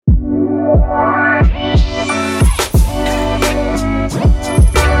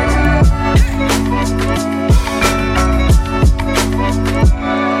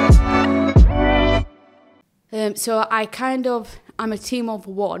So I'm a team of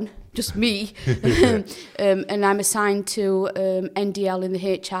one, just me, and I'm assigned to NDL in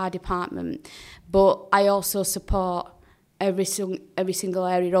the HR department. But I also support every single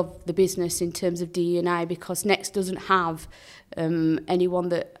area of the business in terms of DE&I, because Next doesn't have anyone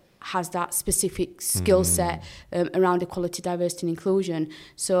that has that specific skill set around equality, diversity and inclusion.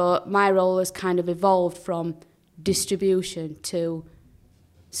 So my role has kind of evolved from distribution to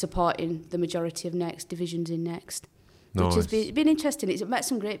supporting the majority of Next divisions in Next. Nice. Which has been interesting. It's met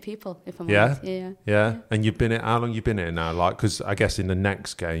some great people, if I'm honest. Yeah. And you've been how long you been here now? Like, because I guess in the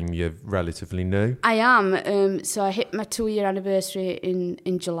Next game you're relatively new. I am. So I hit my 2-year anniversary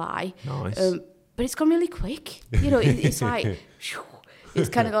in July. Nice. But it's gone really quick. You know, it's like, it's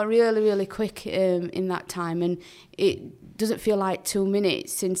kind of gone really, really quick in that time. And it doesn't feel like 2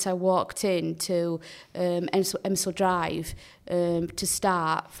 minutes since I walked in to Emsall Drive to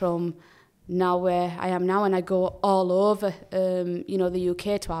start from now where I am now, and I go all over, the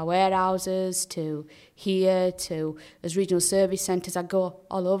UK, to our warehouses, to here, to as regional service centres. I go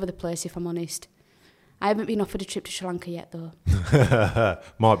all over the place, if I'm honest. I haven't been offered a trip to Sri Lanka yet, though.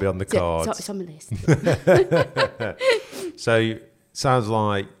 Might be on the cards. It's on my list. So, sounds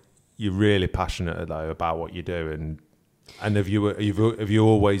like you're really passionate, though, about what you do, and have you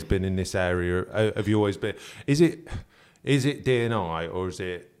always been in this area? Have you always been? Is it D&I, or is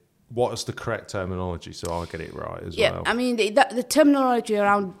it? What's the correct terminology so I get it right as well? Yeah, I mean, the terminology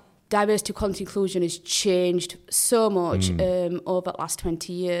around diversity, equality, inclusion has changed so much over the last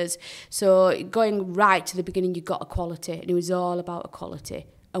 20 years. So going right to the beginning, you got equality, and it was all about equality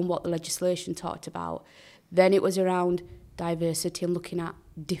and what the legislation talked about. Then it was around diversity and looking at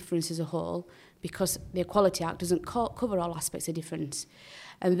difference as a whole, because the Equality Act doesn't cover all aspects of difference.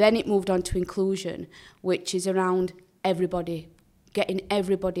 And then it moved on to inclusion, which is around everybody, getting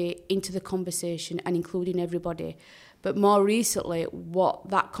everybody into the conversation and including everybody. But more recently, what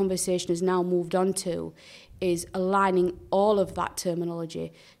that conversation has now moved on to is aligning all of that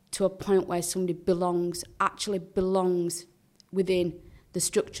terminology to a point where somebody actually belongs within the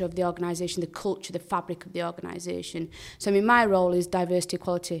structure of the organisation, the culture, the fabric of the organisation. So I mean, my role is diversity,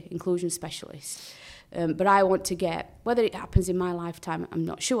 equality, inclusion specialist. But I want to get, whether it happens in my lifetime, I'm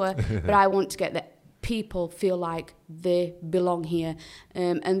not sure, but I want to get that people feel like they belong here.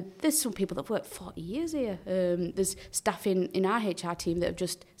 And there's some people that have worked 40 years here. There's staff in our HR team that have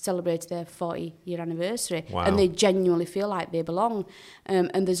just celebrated their 40-year anniversary. Wow. And they genuinely feel like they belong.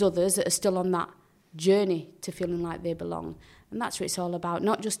 And there's others that are still on that journey to feeling like they belong. And that's what it's all about.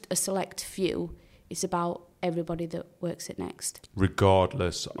 Not just a select few. It's about everybody that works at Next.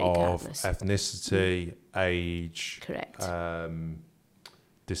 Regardless. Of ethnicity, age. Correct.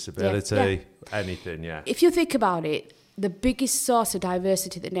 Disability, anything, yeah. If you think about it, the biggest source of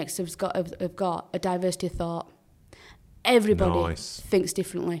diversity that Next have got a diversity of thought. Everybody thinks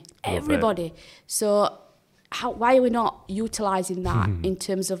differently. Love everybody. It. So why are we not utilising that in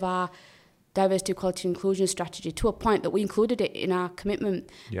terms of our diversity, equality and inclusion strategy to a point that we included it in our commitment?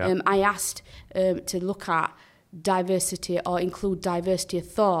 Yeah. I asked to look at diversity or include diversity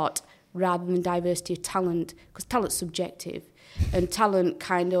of thought rather than diversity of talent, because talent's subjective. And talent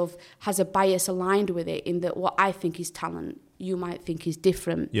kind of has a bias aligned with it in that what I think is talent, you might think is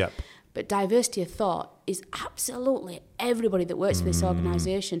different. Yep. But diversity of thought is absolutely everybody that works for this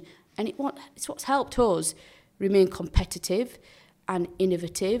organisation. And it's what's helped us remain competitive and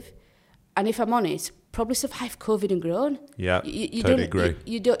innovative. And if I'm honest, probably survive COVID and grown. Yeah, totally agree.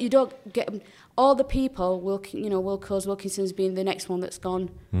 You don't get all the people. Wilco's, Wilkinson's being the next one that's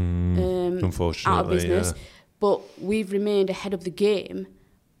gone unfortunately, out of business. Yeah. But we've remained ahead of the game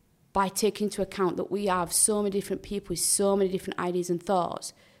by taking into account that we have so many different people with so many different ideas and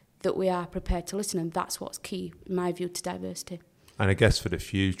thoughts that we are prepared to listen. And that's what's key, in my view, to diversity. And I guess for the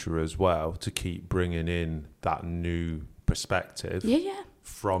future as well, to keep bringing in that new perspective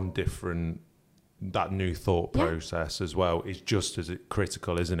from that new thought process as well is just as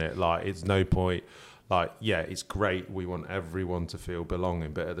critical, isn't it? Like, it's no point, like, yeah, it's great. We want everyone to feel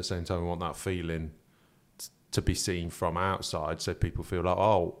belonging, but at the same time, we want that feeling to be seen from outside, so people feel like,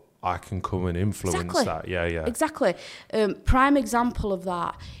 oh, I can come and influence that. Yeah. Exactly. Prime example of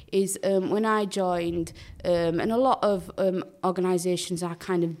that is when I joined, and a lot of organisations are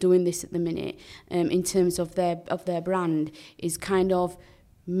kind of doing this at the minute in terms of their brand, is kind of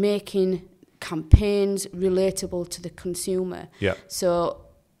making campaigns relatable to the consumer. Yeah. So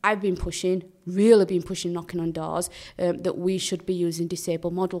I've really been pushing, knocking on doors, that we should be using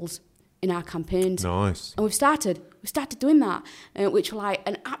disabled models in our campaigns. Nice. And we've started doing that, which was like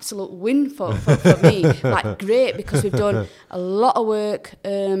an absolute win for me. Like, great, because we've done a lot of work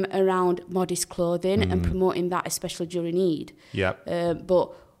around modest clothing and promoting that, especially during Eid. Yep.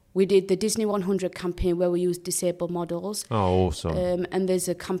 But we did the Disney 100 campaign where we used disabled models. Oh, awesome. And there's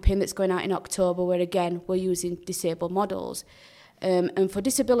a campaign that's going out in October where, again, we're using disabled models. And for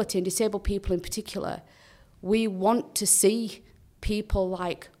disability and disabled people in particular, we want to see people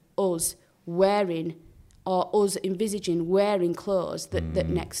like us wearing, or us envisaging wearing clothes that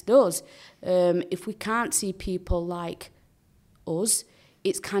Next does. If we can't see people like us,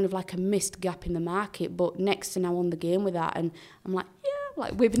 it's kind of like a missed gap in the market. But Next are now on the game with that, and I'm like, yeah,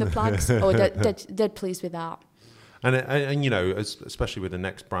 like waving the flags. Oh, dead pleased with that. And you know, especially with the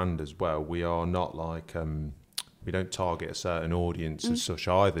Next brand as well, we are not like we don't target a certain audience as such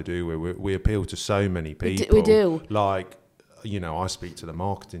either, do we? We appeal to so many people. We do. Like, you know, I speak to the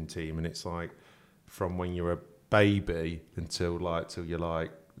marketing team, and it's like from when you're a baby till you're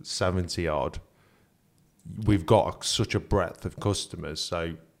like 70 odd. We've got such a breadth of customers,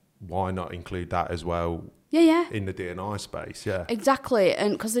 so why not include that as well? Yeah. In the D&I space, yeah. Exactly,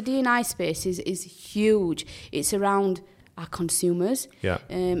 and because the D&I space is huge. It's around our consumers. Yeah.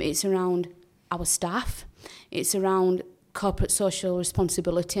 It's around our staff. It's around corporate social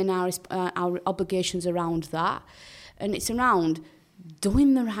responsibility and our obligations around that. And it's around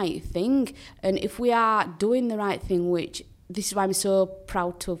doing the right thing. And if we are doing the right thing, which this is why I'm so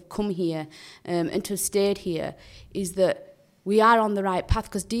proud to have come here and to have stayed here, is that we are on the right path,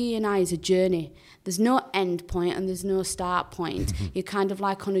 because D&I is a journey. There's no end point and there's no start point. You're kind of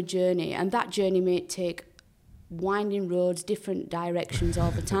like on a journey, and that journey may take winding roads, different directions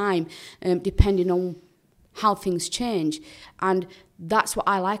all the time, depending on how things change. And that's what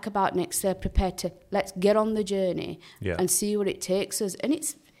I like about Next. They're prepared to, let's get on the journey and see where it takes us. And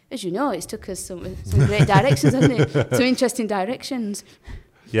it's, as you know, it's took us some great directions, hasn't it? Some interesting directions.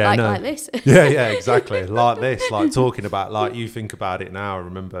 Yeah, like this. yeah, exactly. Like this, like talking about, like, you think about it now. I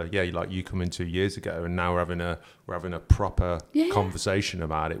remember, like you coming 2 years ago, and now we're having a proper conversation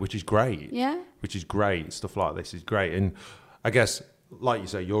about it, which is great. Yeah. Which is great. Stuff like this is great. And I guess, like you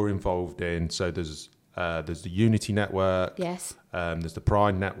say, you're involved in, so there's the Unity Network. Yes. There's the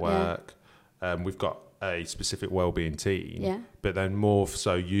Pride Network. Yeah. We've got a specific wellbeing team. Yeah. But then more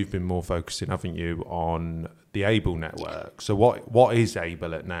so, you've been more focusing, haven't you, on the Able Network. So what is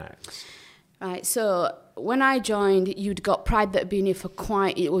Able at Next? Right. So when I joined, you'd got Pride that had been here for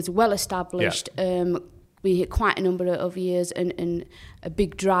it was well established. Yeah. We had quite a number of years, and a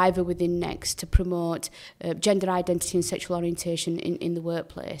big driver within Next to promote gender identity and sexual orientation in the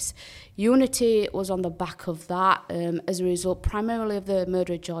workplace. Unity was on the back of that as a result primarily of the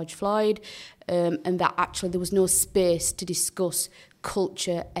murder of George Floyd, and that actually there was no space to discuss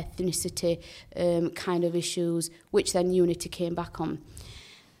culture, ethnicity kind of issues, which then Unity came back on.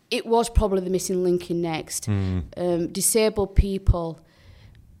 It was probably the missing link in Next. Disabled people,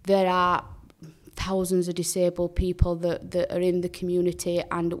 there are thousands of disabled people that are in the community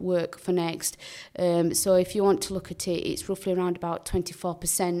and work for Next. So if you want to look at it, it's roughly around about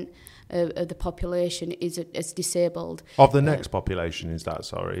 24% of the population is disabled. Of the Next population, is that,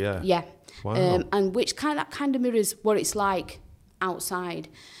 sorry? Yeah. Yeah. Wow. And that kind of mirrors what it's like outside.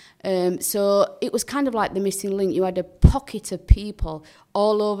 So it was kind of like the missing link. You had a pocket of people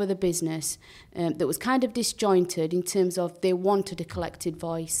all over the business that was kind of disjointed in terms of they wanted a collected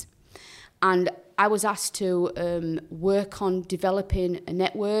voice. And I was asked to work on developing a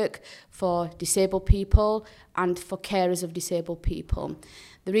network for disabled people and for carers of disabled people.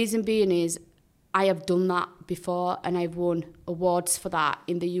 The reason being is I have done that before, and I've won awards for that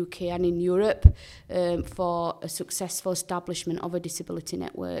in the UK and in Europe for a successful establishment of a disability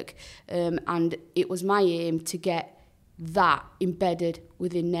network. And it was my aim to get that embedded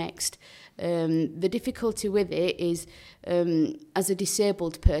within Next. The difficulty with it is, as a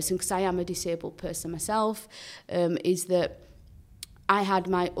disabled person, because I am a disabled person myself, is that I had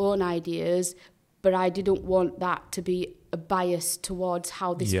my own ideas, but I didn't want that to be a bias towards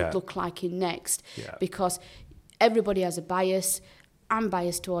how this would look like in Next, because everybody has a bias. I'm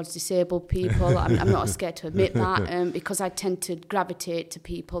biased towards disabled people. I'm not scared to admit that, because I tend to gravitate to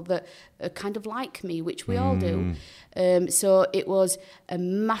people that are kind of like me, which we all do. So it was a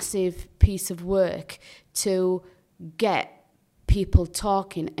massive piece of work to get people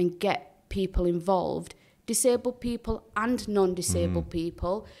talking and get people involved, disabled people and non-disabled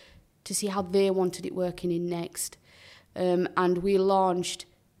people, to see how they wanted it working in Next. And we launched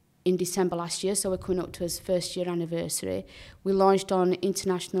in December last year, so we're coming up to his first year anniversary. We launched on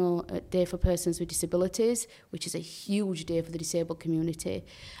International Day for Persons with Disabilities, which is a huge day for the disabled community.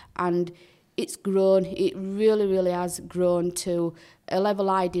 And it's grown, it really, really has grown to a level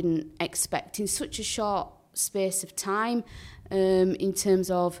I didn't expect in such a short space of time, in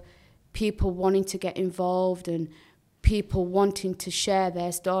terms of people wanting to get involved and people wanting to share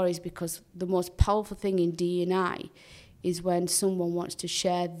their stories, because the most powerful thing in D&I is when someone wants to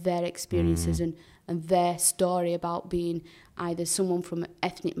share their experiences and their story about being either someone from an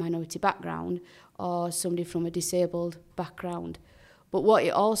ethnic minority background or somebody from a disabled background. But what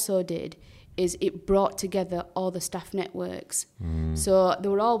it also did is it brought together all the staff networks. So they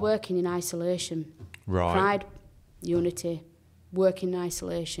were all working in isolation. Right. Pride, unity, working in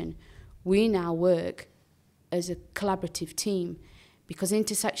isolation. We now work as a collaborative team, because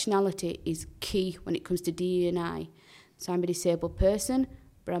intersectionality is key when it comes to D&I. So I'm a disabled person,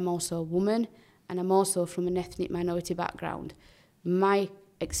 but I'm also a woman, and I'm also from an ethnic minority background. My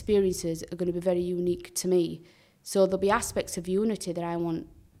experiences are going to be very unique to me. So there'll be aspects of unity that I want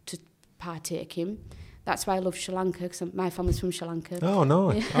to partake in. That's why I love Sri Lanka, because my family's from Sri Lanka. Oh,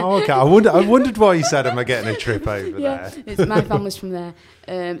 nice. Yeah. Oh, okay. I wondered why you said, am I getting a trip over there? My family's from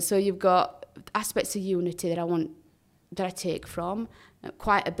there. So you've got aspects of unity that I take from,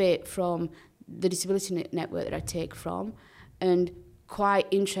 quite a bit from the disability network that I take from, and quite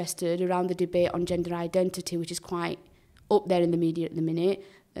interested around the debate on gender identity, which is quite up there in the media at the minute,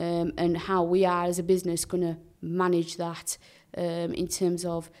 and how we are as a business going to manage that in terms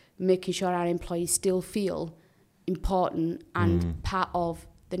of making sure our employees still feel important and part of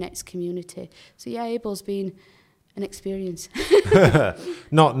the next community. So yeah, Abel's been an experience.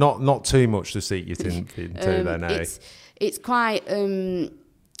 not too much to sink you into then, eh? It's quite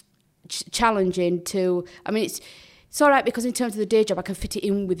challenging to, I mean, it's all right because in terms of the day job, I can fit it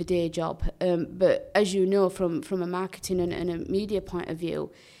in with the day job. But as you know, from a marketing and a media point of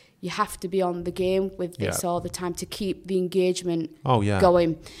view, you have to be on the game with this all the time to keep the engagement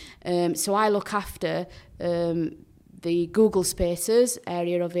going. So I look after the Google Spaces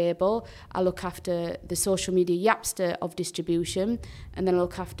area of Able. I look after the social media Yapster of distribution, and then I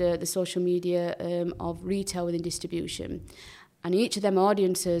look after the social media of retail within distribution. And each of them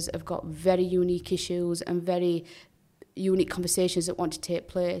audiences have got very unique issues and very unique conversations that want to take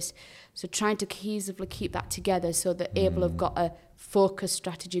place. So trying to cohesively keep that together so that Able have got a focused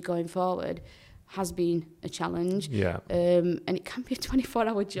strategy going forward has been a challenge. And it can be a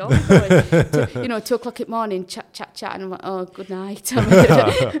 24-hour job. 2 o'clock in the morning, chat, and I'm like, oh, good night. I'm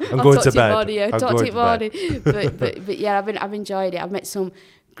going to bed. Talk to you morning. But yeah, I've enjoyed it. I've met some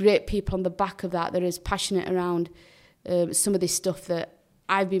great people on the back of that are as passionate around some of this stuff that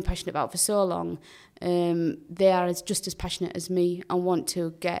I've been passionate about for so long. They are just as passionate as me and want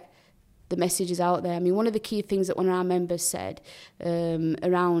to get the messages out there. I mean, one of the key things that one of our members said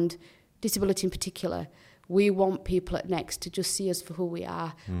around disability in particular, we want people at Next to just see us for who we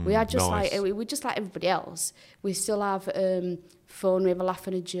are. We are just we're just like everybody else. We still have fun, we have a laugh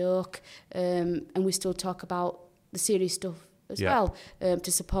and a joke, and we still talk about the serious stuff as well,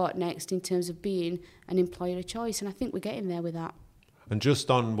 to support Next in terms of being an employer of choice. And I think we're getting there with that. And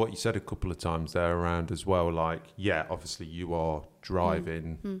just on what you said a couple of times there around as well, like, obviously you are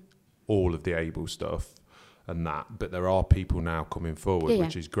driving all of the Able stuff and that, but there are people now coming forward,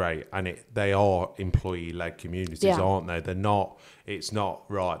 which is great. And they are employee-led communities, aren't they? It's not,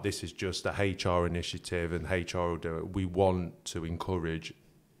 right, this is just a HR initiative and HR will do it. We want to encourage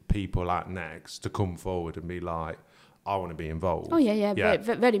people at Next to come forward and be like, I want to be involved. Oh, yeah. Very,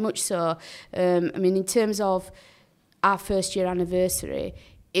 very much so. I mean, in terms of our first year anniversary,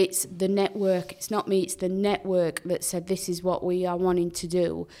 it's the network, it's not me, it's the network that said this is what we are wanting to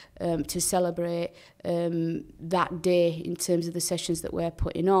do to celebrate that day in terms of the sessions that we're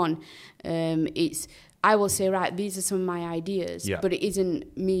putting on. I will say, right, these are some of my ideas, but it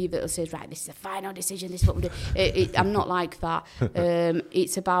isn't me that will say, right, this is the final decision, this is what we do. I'm not like that.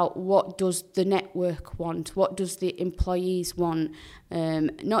 It's about what does the network want, what does the employees want,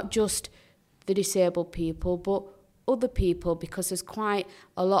 not just the disabled people, but other people, because there's quite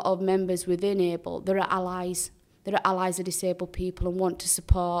a lot of members within Able. There are allies of disabled people and want to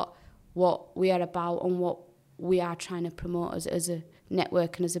support what we are about and what we are trying to promote as a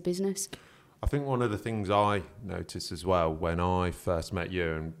network and as a business. I think one of the things I noticed as well when I first met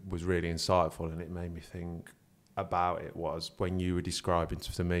you and was really insightful and it made me think about it was when you were describing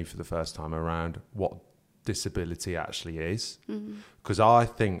to me for the first time around what disability actually is. Because I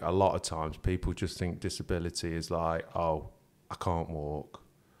think a lot of times people just think disability is like, oh, I can't walk,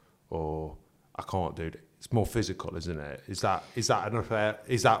 or I can't do it. It's more physical, isn't it? Is that an affair?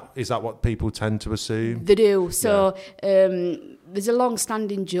 Is that what people tend to assume? They do. So there's a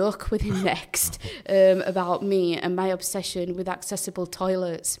long-standing joke within Next about me and my obsession with accessible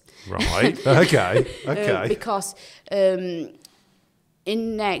toilets. Right. Okay. Because in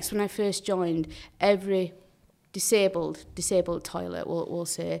Next, when I first joined, every disabled toilet, we'll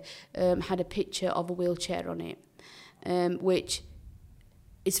say, had a picture of a wheelchair on it, which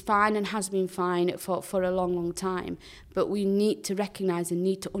is fine and has been fine for a long time. But we need to recognise and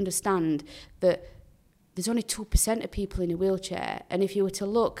need to understand that there's only 2% of people in a wheelchair. And if you were to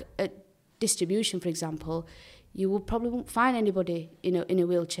look at distribution, for example, you will probably won't find anybody in a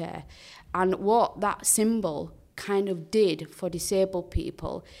wheelchair. And what that symbol kind of did for disabled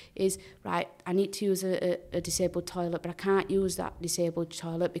people is, right, I need to use a disabled toilet, but I can't use that disabled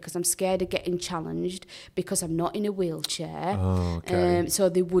toilet because I'm scared of getting challenged because I'm not in a wheelchair. Oh, okay. So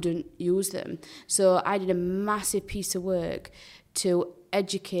they wouldn't use them. So I did a massive piece of work to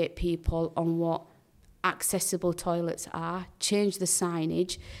educate people on what accessible toilets are, change the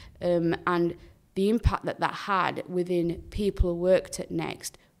signage, and the impact that had within people who worked at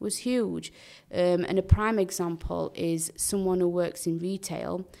Next was huge. And a prime example is someone who works in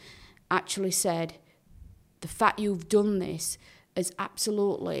retail actually said, the fact you've done this has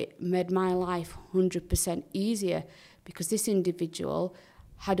absolutely made my life 100% easier, because this individual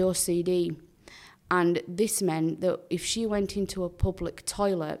had OCD. And this meant that if she went into a public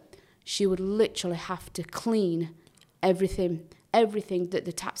toilet, she would literally have to clean everything that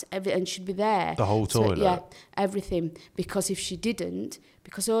the taps, everything should be there. The whole toilet? So, yeah, everything. Because if she didn't,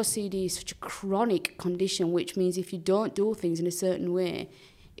 because OCD is such a chronic condition, which means if you don't do things in a certain way,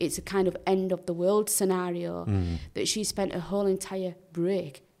 it's a kind of end of the world scenario, that she spent her whole entire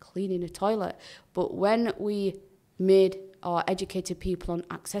break cleaning a toilet. But when we made or educated people on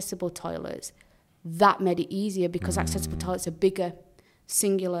accessible toilets, that made it easier, because accessible toilets are bigger,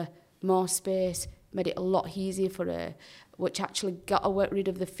 singular, more space, made it a lot easier for her, which actually got her rid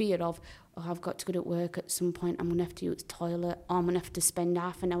of the fear of, oh, I've got to go to work at some point, I'm going to have to use the toilet, or I'm going to have to spend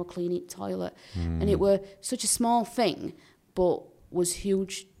half an hour cleaning the toilet. And it were such a small thing, but was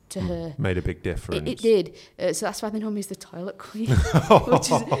huge to her. Made a big difference. It did. So that's why they know me as the toilet queen.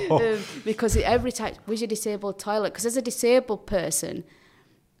 Which is, because every time, where's your disabled toilet? Because as a disabled person,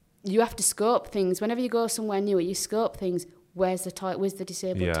 you have to scope things. Whenever you go somewhere new, you scope things. Where's the toilet? Where's the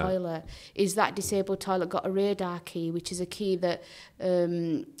disabled toilet? Is that disabled toilet got a radar key, which is a key that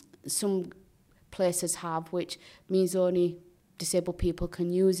some places have, which means only disabled people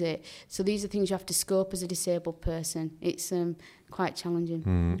can use it. So these are things you have to scope as a disabled person. It's quite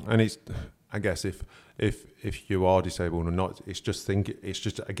challenging. And it's, I guess, if you are disabled or not, it's just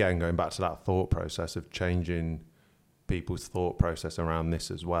again going back to that thought process of changing people's thought process around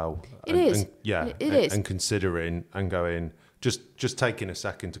this as well. It is. And considering and going, just taking a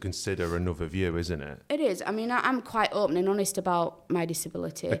second to consider another view, isn't it? It is. I mean, I'm quite open and honest about my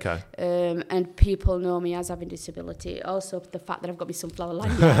disability. Okay. And people know me as having disability. Also, the fact that I've got my sunflower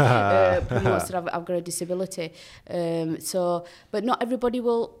lanyard promotes that I've got a disability. But not everybody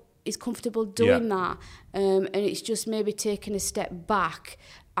is comfortable doing that. And it's just maybe taking a step back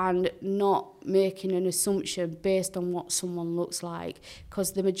and not making an assumption based on what someone looks like,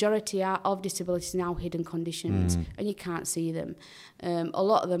 because the majority of disabilities are now hidden conditions and you can't see them. A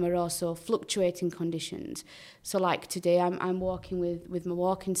lot of them are also fluctuating conditions. So like today I'm walking with my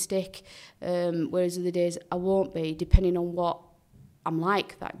walking stick, whereas other days I won't be, depending on what I'm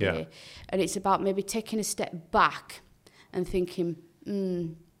like that day. And it's about maybe taking a step back and thinking,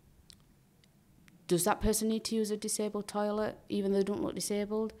 does that person need to use a disabled toilet, even though they don't look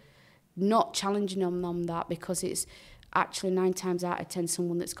disabled? Not challenging them on that, because it's actually 9 times out of 10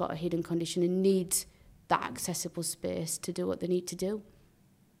 someone that's got a hidden condition and needs that accessible space to do what they need to do.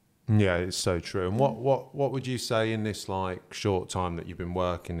 Yeah, it's so true. And what would you say in this like short time that you've been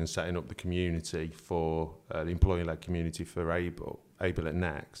working and setting up the community for the employee-led community for Able at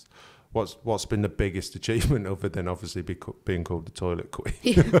Next? What's been the biggest achievement other than obviously being called the toilet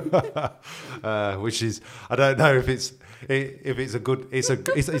queen? Which is, I don't know if it's a good, it's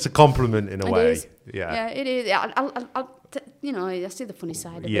a compliment in a way. Yeah, it is. I see the funny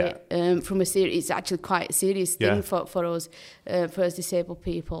side of it. From a serious, it's actually quite a serious thing for us disabled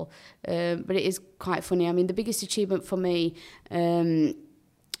people. But it is quite funny. I mean, the biggest achievement for me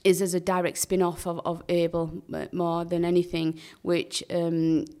is as a direct spin-off of Able more than anything, which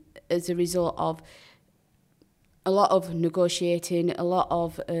as a result of a lot of negotiating, a lot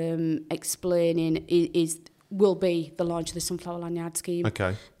of explaining, is will be the launch of the Sunflower Lanyard Scheme.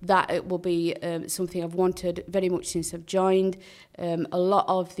 Okay. That it will be something I've wanted very much since I've joined. A lot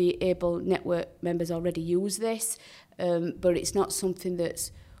of the Able Network members already use this, but it's not something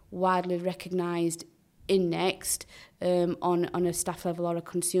that's widely recognised in Next on a staff level or a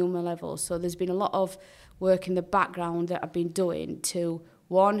consumer level. So there's been a lot of work in the background that I've been doing to,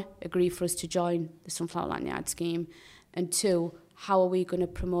 one, agree for us to join the Sunflower Lanyard Scheme, and two, how are we going to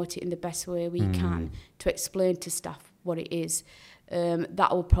promote it in the best way we can to explain to staff what it is. That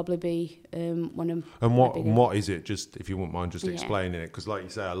will probably be one of. And what is it? Just if you wouldn't mind just explaining it, because like you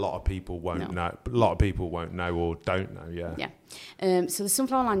say, a lot of people won't know. A lot of people won't know or don't know. Yeah. So the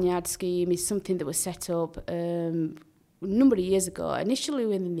Sunflower Lanyard Scheme is something that was set up a number of years ago, initially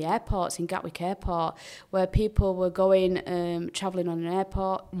within the airports, in Gatwick Airport, where people were going, travelling on an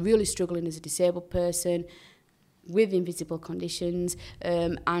airport, really struggling as a disabled person with invisible conditions,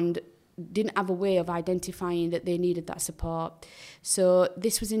 and didn't have a way of identifying that they needed that support. So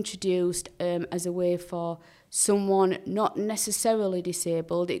this was introduced as a way for someone not necessarily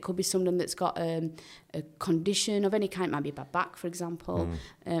disabled. It could be someone that's got a condition of any kind, it might be a bad back, for example,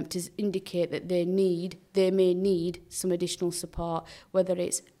 to indicate that they may need some additional support, whether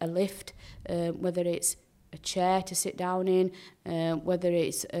it's a lift, whether it's a chair to sit down in, whether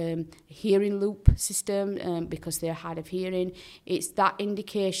it's a hearing loop system because they're hard of hearing. It's that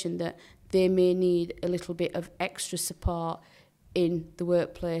indication that they may need a little bit of extra support in the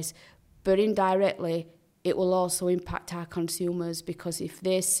workplace. But indirectly, it will also impact our consumers, because if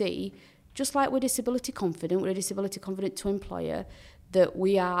they see, just like we're disability confident to employer, that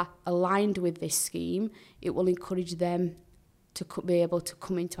we are aligned with this scheme, it will encourage them to be able to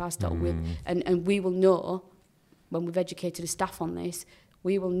come into our stock with, and we will know, when we've educated the staff on this,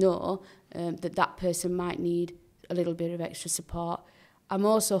 we will know that person might need a little bit of extra support. I'm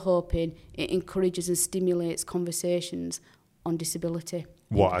also hoping it encourages and stimulates conversations on disability.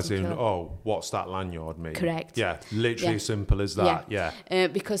 What, as in, what's that lanyard mean? Correct. Yeah, literally as simple as that, yeah.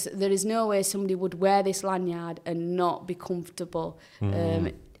 Because there is no way somebody would wear this lanyard and not be comfortable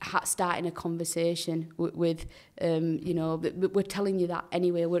starting a conversation with we're telling you that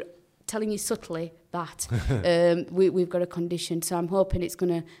anyway. We're telling you subtly that we've got a condition. So I'm hoping it's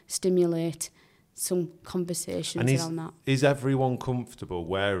going to stimulate some conversations around that. Is everyone comfortable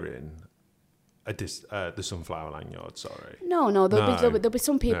wearing the sunflower lanyard? Sorry. No. There'll be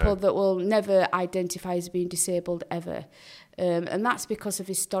some people that will never identify as being disabled ever, and that's because of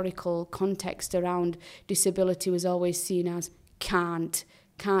historical context around disability was always seen as can't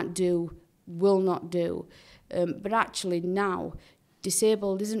do, will not do, but actually now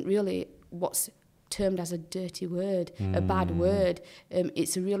disabled isn't really what's termed as a dirty word, a bad word.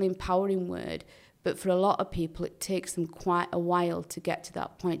 It's a really empowering word. But for a lot of people, it takes them quite a while to get to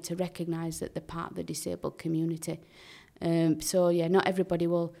that point, to recognise that they're part of the disabled community. Not everybody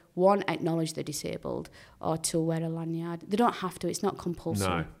will, one, acknowledge they're disabled, or two, wear a lanyard. They don't have to, it's not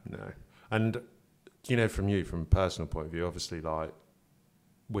compulsory. No. And, from a personal point of view, obviously, like,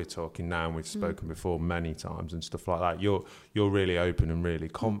 we're talking now and we've spoken before many times and stuff like that. You're really open and really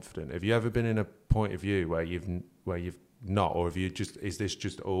confident. Have you ever been in a point of view where you've not, or have you is this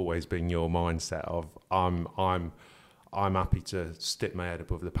just always been your mindset of I'm happy to stick my head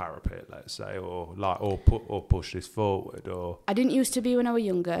above the parapet, let's say, or push this forward? Or I didn't used to be when I was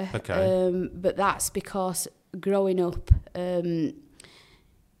younger. Okay. But that's because growing up,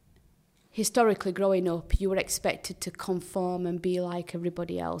 historically growing up, you were expected to conform and be like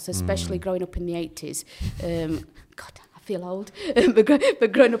everybody else, especially growing up in the 80s. God, I feel old.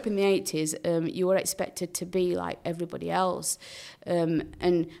 but growing up in the 80s, you were expected to be like everybody else.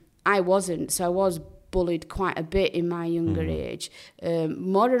 And I wasn't, so I was bullied quite a bit in my younger age,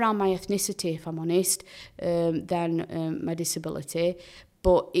 more around my ethnicity, if I'm honest, than my disability.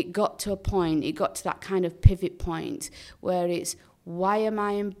 But it got to that kind of pivot point where it's, why am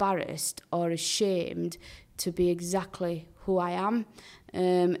I embarrassed or ashamed to be exactly who I am?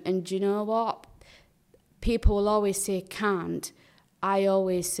 And do you know what? People will always say can't. I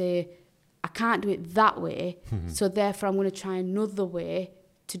always say I can't do it that way, so therefore I'm going to try another way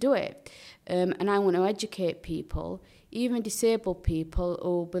to do it. And I want to educate people, even disabled people who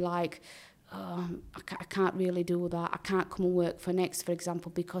will be like, I can't really do that. I can't come and work for Next, for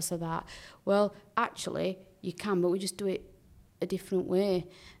example, because of that. Well, actually, you can, but we just do it a different way.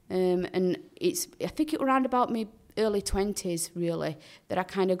 And I think it was around about my early 20s, really, that I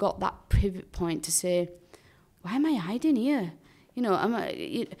kind of got that pivot point to say, why am I hiding here?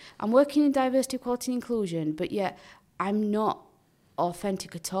 I'm working in diversity, equality and inclusion, but yet I'm not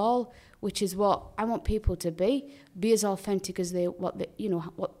authentic at all, which is what I want people to be as authentic as what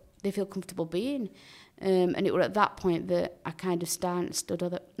they feel comfortable being. And it was at that point that I kind of stood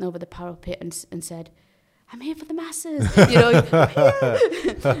over the parapet and said, I'm here for the masses,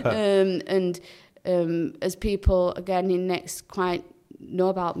 as people, again, in Next quite know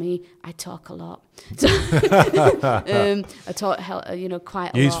about me, I talk a lot. So, I talk,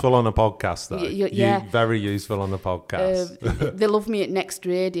 quite a useful lot. on a podcast, though. Very useful on the podcast. They love me at Next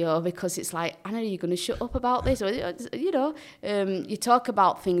Radio because it's like, Anna, are you going to shut up about this? Or, you talk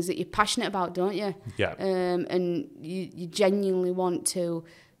about things that you're passionate about, don't you? Yeah. And you genuinely want to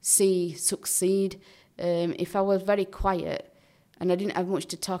see succeed. If I was very quiet and I didn't have much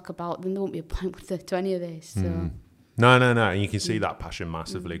to talk about, then there won't be a point to any of this. So. No. And you can see that passion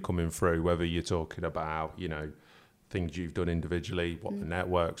massively coming through, whether you're talking about, things you've done individually, what the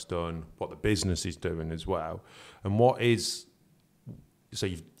network's done, what the business is doing as well. And you're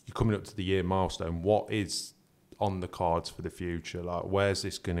coming up to the year milestone, what is on the cards for the future? Like, where's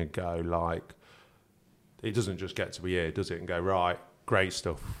this going to go? Like, it doesn't just get to a year, does it? And go, right, great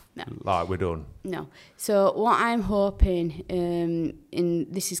stuff. No. Like, we're done. No. So what I'm hoping, in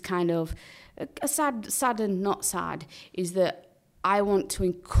this is kind of a sad and not sad, is that I want to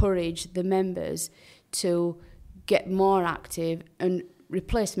encourage the members to get more active and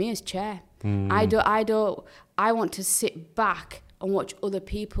replace me as chair. I want to sit back and watch other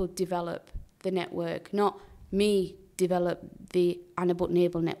people develop the network, not me develop the Anna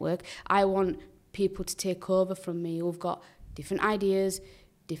Button-Able network. I want people to take over from me who've got different ideas,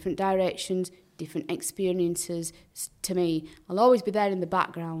 different directions, different experiences to me. I'll always be there in the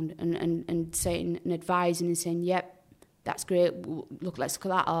background and saying and advising and saying, yep, that's great, let's look at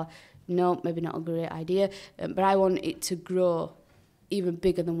that, or no, maybe not a great idea. But I want it to grow even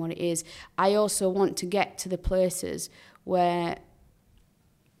bigger than what it is. I also want to get to the places where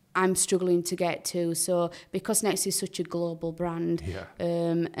I'm struggling to get to. So because Next is such a global brand,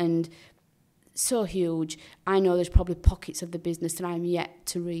 and so huge, I know there's probably pockets of the business that I'm yet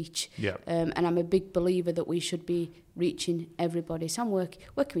to reach. And I'm a big believer that we should be reaching everybody. So I'm working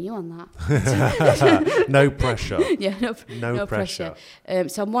with you on that. No pressure. Yeah, no pressure.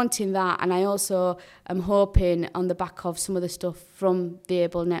 So I'm wanting that, and I also am hoping on the back of some of the stuff from the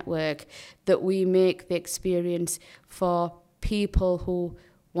Able Network that we make the experience for people who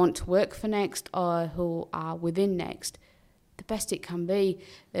want to work for Next or who are within Next the best it can be.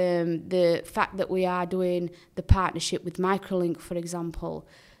 The fact that we are doing the partnership with Microlink, for example,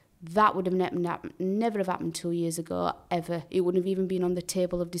 that would have never have happened 2 years ago, ever. It wouldn't have even been on the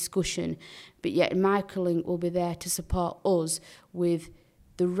table of discussion. But yet Microlink will be there to support us with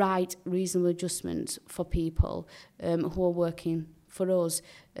the right reasonable adjustments for people who are working for us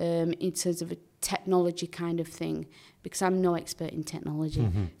in terms of a technology kind of thing, because I'm no expert in technology.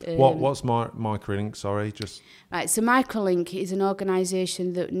 Mm-hmm. What's Microlink? Sorry, just right. So Microlink is an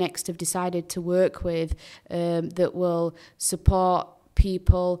organisation that Next have decided to work with that will support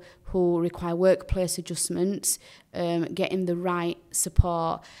people who require workplace adjustments, getting the right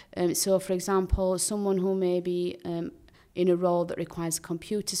support. So, for example, someone who may be in a role that requires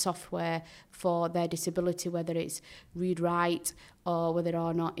computer software for their disability, whether it's read-write or whether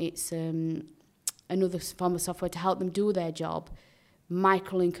or not it's another form of software to help them do their job,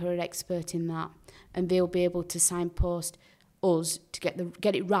 Microlink are an expert in that, and they'll be able to signpost us to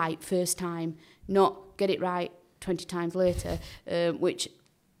get it right first time, not get it right 20 times later, which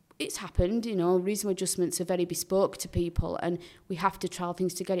it's happened, reasonable adjustments are very bespoke to people and we have to trial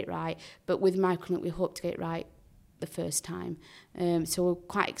things to get it right. But with Microlink, we hope to get it right the first time. So we're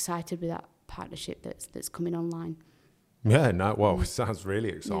quite excited with that partnership that's coming online. Yeah, no, well, it sounds really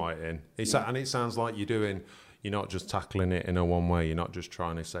exciting. Yeah. And it sounds like you're not just tackling it in a one way. You're not just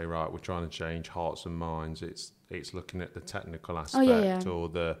trying to say, right, we're trying to change hearts and minds. It's looking at the technical aspect or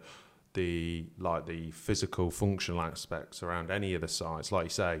the physical functional aspects around any of the sites. Like you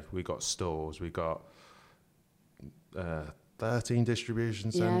say, we've got stores, we've got 13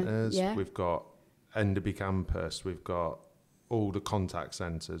 distribution centres, we've got Enderby campus, we've got all the contact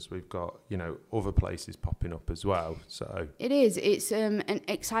centres, we've got other places popping up as well. So it's an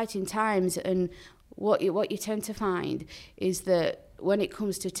exciting times, and what you tend to find is that when it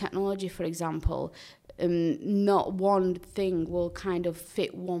comes to technology, for example, not one thing will kind of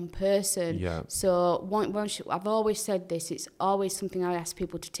fit one person. Yeah. So I've always said this, it's always something I ask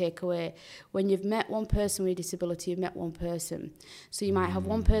people to take away. When you've met one person with a disability, you've met one person. So you might have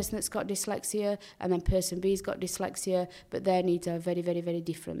one person that's got dyslexia, and then person B's got dyslexia, but their needs are very, very, very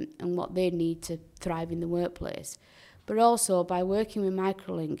different, and what they need to thrive in the workplace. But also, by working with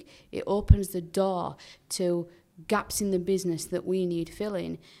Microlink, it opens the door to gaps in the business that we need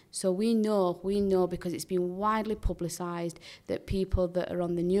filling. So we know because it's been widely publicised that people that are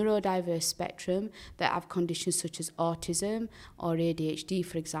on the neurodiverse spectrum that have conditions such as autism or ADHD,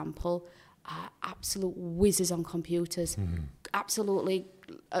 for example, are absolute whizzes on computers. Absolutely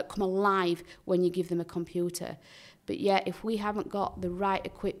come alive when you give them a computer. But yet, if we haven't got the right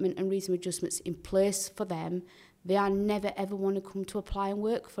equipment and reasonable adjustments in place for them, they are never ever want to come to apply and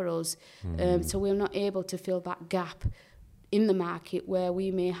work for us. So we're not able to fill that gap in the market where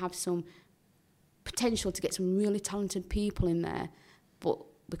we may have some potential to get some really talented people in there, but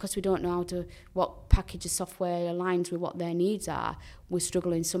because we don't know what package of software aligns with what their needs are, we're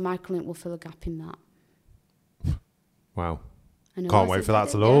struggling. So Microlink will fill a gap in that. Wow. Can't wait for that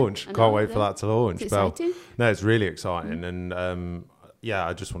to launch. Can't wait for that to launch. It's exciting. No, it's really exciting. And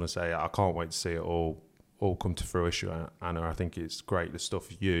I just want to say I can't wait to see it all come to fruition, Anna. I think it's great the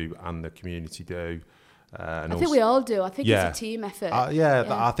stuff you and the community do. And I think we all do. I think it's a team effort.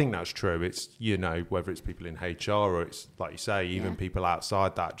 I think that's true. It's, whether it's people in HR or it's, like you say, even people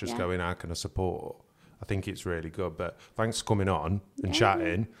outside that just going, how can I support? I think it's really good. But thanks for coming on and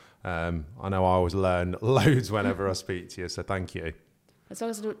chatting. I know I always learn loads whenever I speak to you, so thank you. As long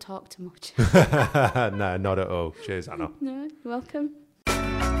as I don't talk too much. No, not at all. Cheers, Anna. No, you're welcome.